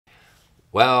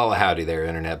Well, howdy there,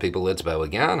 Internet people. It's Bo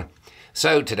again.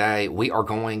 So, today we are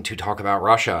going to talk about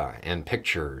Russia and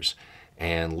pictures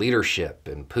and leadership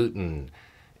and Putin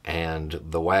and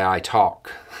the way I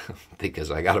talk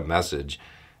because I got a message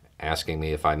asking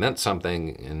me if I meant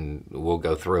something, and we'll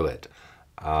go through it.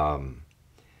 And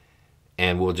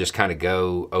we'll just kind of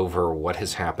go over what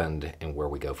has happened and where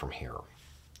we go from here.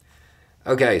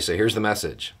 Okay, so here's the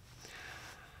message.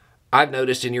 I've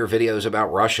noticed in your videos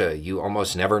about Russia, you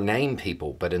almost never name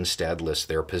people, but instead list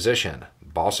their position.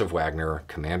 Boss of Wagner,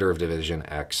 commander of Division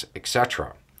X,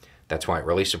 etc. That's why it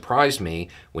really surprised me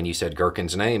when you said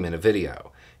Girkin's name in a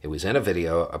video. It was in a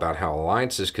video about how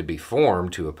alliances could be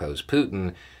formed to oppose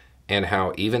Putin, and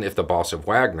how even if the boss of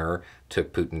Wagner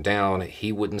took Putin down,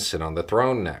 he wouldn't sit on the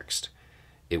throne next.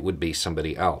 It would be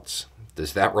somebody else.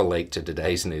 Does that relate to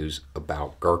today's news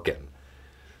about Girkin?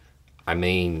 I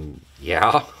mean,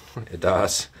 yeah, it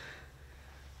does.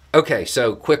 Okay,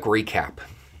 so quick recap.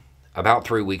 About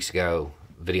 3 weeks ago,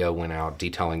 video went out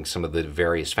detailing some of the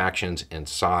various factions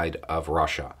inside of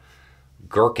Russia.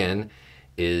 Girkin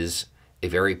is a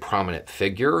very prominent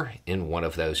figure in one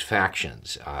of those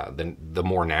factions, the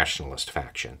more nationalist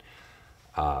faction.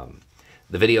 The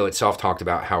video itself talked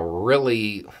about how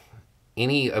really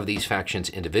any of these factions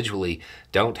individually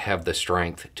don't have the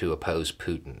strength to oppose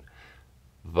Putin,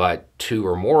 but two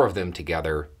or more of them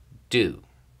together do.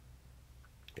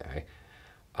 Okay.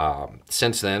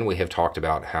 Since then, we have talked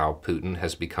about how Putin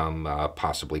has become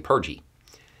possibly purgy.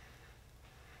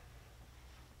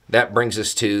 That brings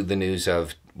us to the news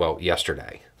of, well,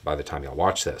 yesterday, by the time y'all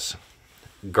watch this.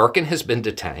 Girkin has been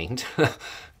detained.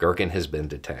 Girkin has been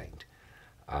detained.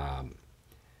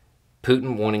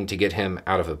 Putin wanting to get him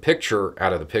out of the picture,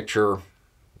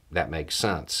 that makes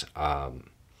sense.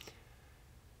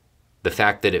 The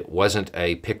fact that it wasn't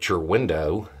a picture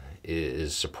window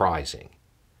is surprising.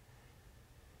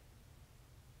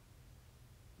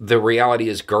 The reality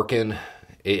is Girkin,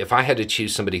 if I had to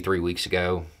choose somebody 3 weeks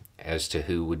ago as to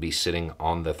who would be sitting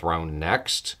on the throne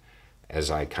next, as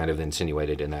I kind of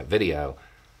insinuated in that video,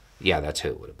 yeah, that's who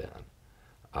it would have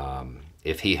been.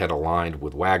 If he had aligned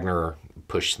with Wagner,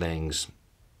 pushed things,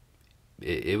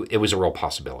 it was a real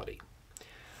possibility.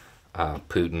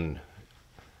 Putin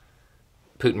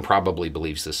probably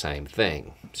believes the same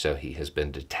thing, so he has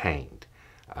been detained.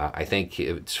 I think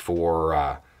it's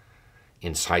for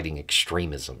inciting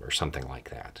extremism or something like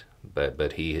that.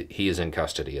 But he is in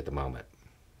custody at the moment.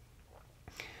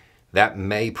 That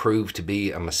may prove to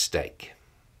be a mistake.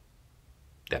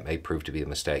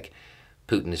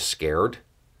 Putin is scared.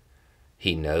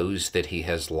 He knows that he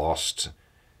has lost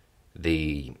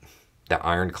the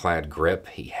ironclad grip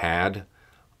he had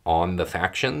on the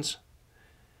factions.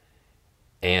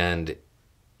 And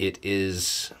it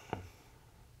is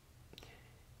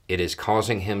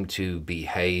causing him to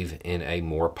behave in a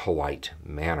more polite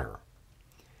manner.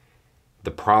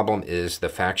 The problem is the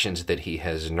factions that he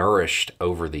has nourished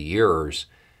over the years,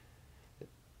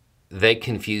 they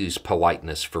confuse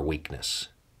politeness for weakness.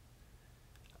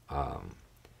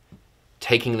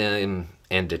 Taking them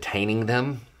and detaining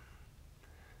them,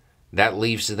 that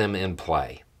leaves them in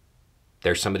play.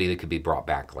 There's somebody that could be brought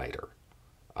back later.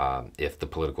 If the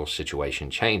political situation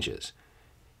changes.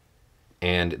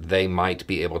 And they might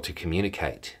be able to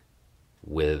communicate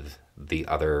with the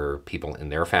other people in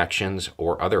their factions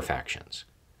or other factions.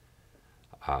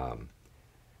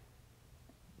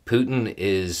 Putin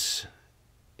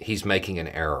he's making an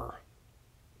error.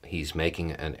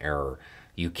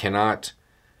 You cannot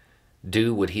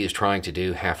do what he is trying to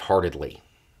do half-heartedly.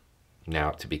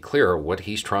 Now, to be clear, what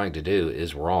he's trying to do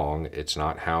is wrong. It's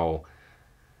not how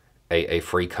a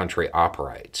free country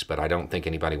operates, but I don't think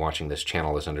anybody watching this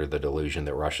channel is under the delusion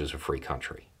that Russia's a free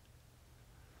country.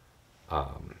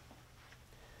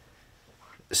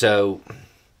 So,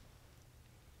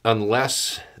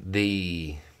 unless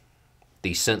the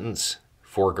sentence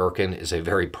for Girkin is a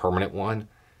very permanent one,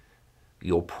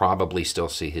 you'll probably still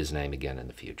see his name again in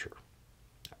the future.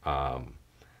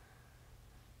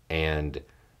 And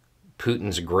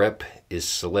Putin's grip is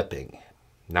slipping.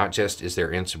 Not just is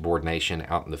there insubordination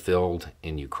out in the field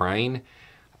in Ukraine.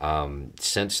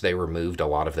 Since they removed a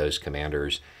lot of those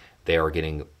commanders, they are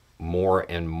getting more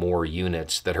and more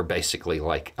units that are basically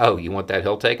like, oh, you want that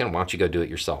hill taken? Why don't you go do it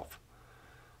yourself?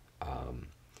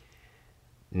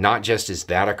 Not just is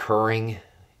that occurring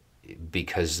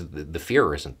because the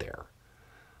fear isn't there.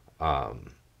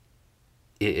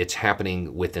 It's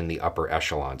happening within the upper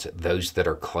echelons, those that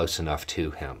are close enough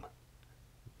to him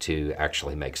to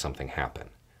actually make something happen.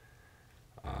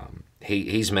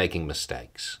 He's making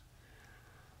mistakes.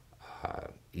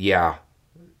 Yeah,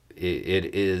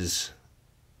 it is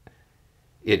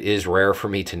It is rare for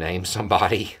me to name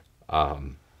somebody,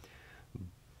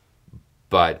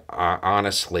 but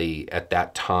honestly, at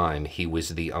that time, he was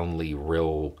the only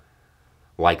real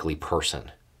likely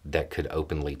person that could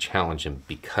openly challenge him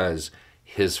because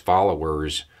his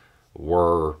followers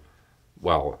were,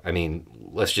 well, I mean,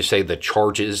 let's just say the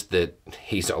charges that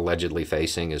he's allegedly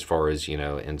facing as far as,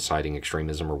 inciting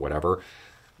extremism or whatever.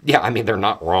 Yeah, I mean, they're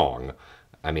not wrong.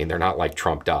 I mean, they're not like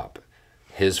trumped up.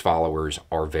 His followers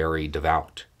are very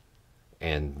devout,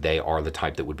 and they are the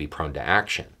type that would be prone to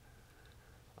action.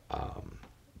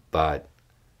 But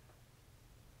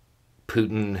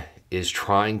Putin is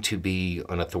trying to be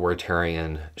an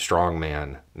authoritarian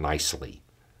strongman nicely.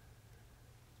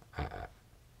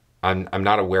 I'm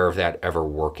not aware of that ever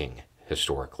working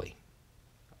historically,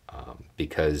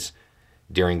 because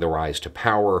during the rise to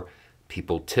power,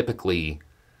 people typically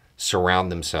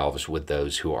surround themselves with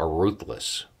those who are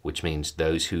ruthless, which means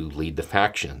those who lead the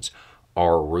factions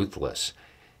are ruthless.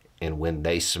 And when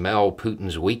they smell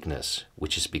Putin's weakness,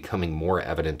 which is becoming more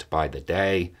evident by the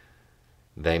day,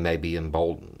 they may be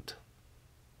emboldened.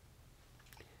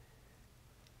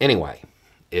 Anyway,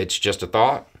 it's just a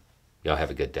thought. Y'all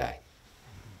have a good day.